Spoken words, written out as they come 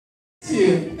you.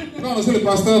 Je vais annoncer le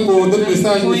pasteur pour d'autres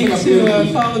messages. I'm going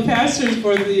to call the pastors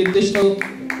for the additional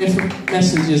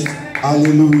messages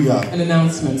Alléluia. and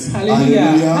announcements.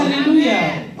 Hallelujah. Alléluia.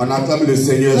 Hallelujah. On acclame le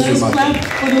Seigneur ce Let's matin. clap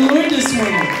for the Lord this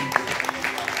morning.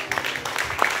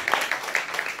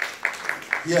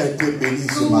 Qui a été béni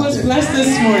ce Who was matin? blessed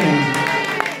this morning?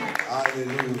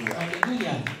 Alléluia.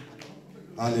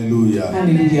 Hallelujah. Alléluia.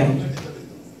 Hallelujah.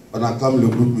 On acclame le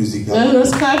groupe musical. Let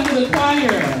us clap for the choir.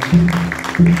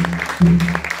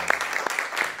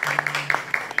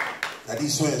 Ils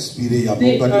sont inspirés. Il y a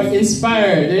They beaucoup are de...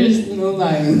 inspired. There is no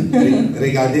lying.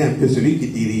 Regardez un peu celui qui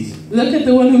dirige. Look at the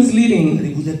one who's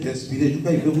leading. Vous êtes inspiré. Je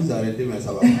ne peux pas vous arrêter, mais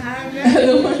ça va.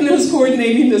 The one who's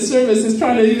coordinating the service is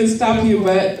trying to even stop you,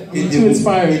 but I'm too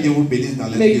inspired.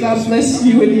 May God bless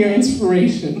you in your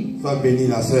inspiration. Sois béni,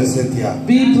 la sœur Cynthia.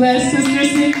 Be blessed, Sister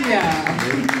Cynthia.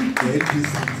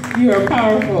 You are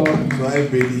powerful. Sois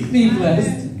béni. Be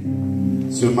blessed.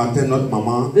 Ce matin, notre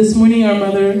maman This morning, our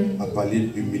mother a parlé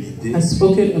d'humilité has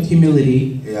spoken of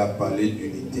humility et a parlé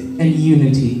d'unité. and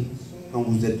unity. Quand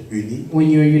vous êtes unis, When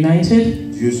you're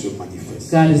united, Dieu se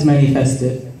manifeste. God is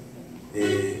manifested.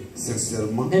 Et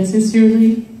sincèrement, And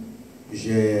sincerely,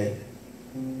 j'ai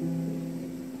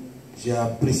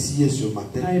apprécié ce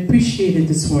matin I appreciated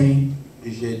this morning,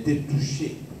 et j'ai été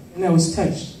touché and I was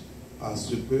touched parce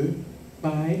que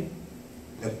by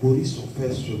les choristes ont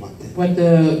fait ce matin. what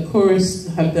the chorus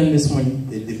have done this morning.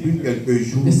 Et depuis quelques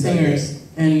jours, The singers,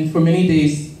 and for many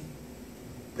days,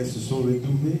 elles se sont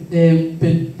retrouvées,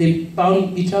 they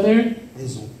found each other,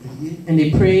 elles ont prié, and they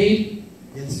prayed,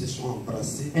 elles se sont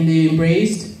embrassées, and they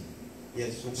embraced, et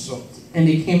elles sont sorties. and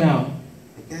they came out.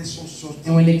 Et quand elles sont sorties,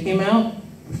 And when they came out,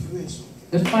 le feu est sorti.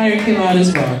 the fire came out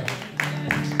as well.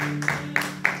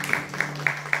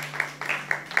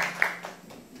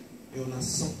 Et on a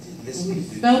senti We l'Esprit de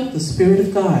Dieu. felt the Spirit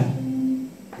of God,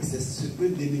 Et c'est ce que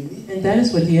l'ennemi and that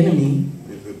is what the enemy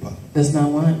ne veut pas. does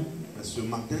not want. Mais ce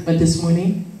matin, But this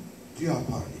morning, Dieu a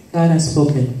parlé. God has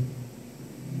spoken.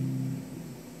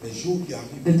 Les jours qui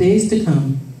arrivent, The days to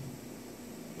come,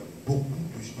 il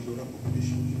y aura beaucoup de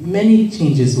choses. many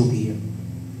changes will be here.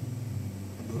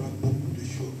 Il y aura beaucoup de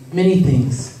choses. Many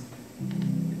things.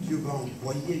 Dieu va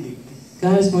envoyer l'Église.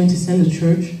 God is going to send a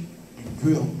church. Il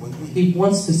veut envoyer. He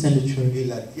wants to send a church. Et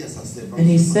il a dit à sa servante, And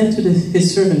he said to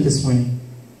his servant this morning,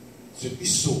 ce qui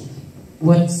sauve,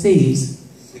 what saves,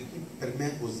 ce qui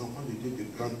permet aux enfants de Dieu de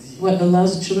grandir, what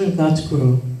allows the children of God to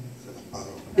grow, c'est la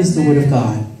parole. is the Word of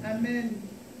God. Amen.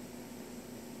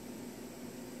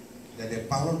 Il y a des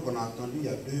paroles qu'on a entendues il y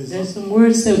a 2 There's ans, some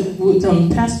words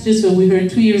that, passages that we heard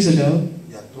 2 years ago,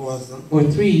 il y a 3 ans, or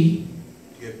 3,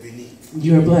 tu es béni.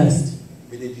 you are blessed.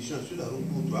 Bénédiction sur la route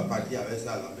où tu vas partir avec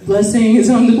ça à la maison. Blessing is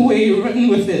on the way, run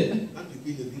with it. Quand tu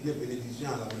quittes l'église, bénédiction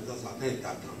à la maison, ça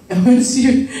t'attend.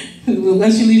 And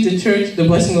once you leave the church, the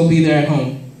blessing will be there at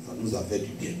home. Ça nous a fait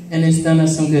du bien. And it's done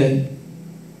us some good.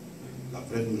 La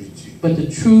vraie nourriture But the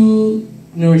true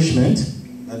nourishment,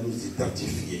 va nous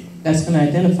identifier that's going to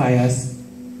identify us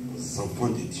aux enfants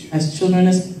de Dieu. as children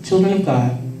of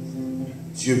God.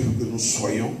 Dieu veut que nous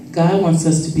soyons God wants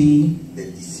us to be des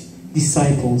disciples.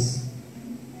 disciples.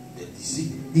 Des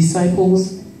disciples.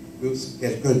 Disciples, Que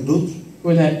quelqu'un d'autre,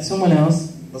 or that someone else,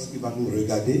 lorsqu'il va nous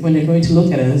regarder, when they're going to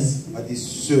look at us, va dire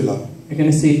ceux-là, they're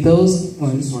going to say those ce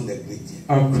ones sont des chrétiens.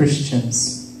 are Christians.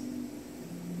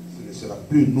 Ce ne sera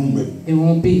plus nous-mêmes It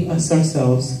won't be us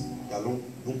ourselves qui allons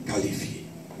nous qualifier.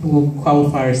 who will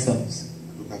qualify ourselves.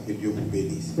 En tout cas, que Dieu vous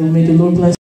bénisse. So may the Lord bless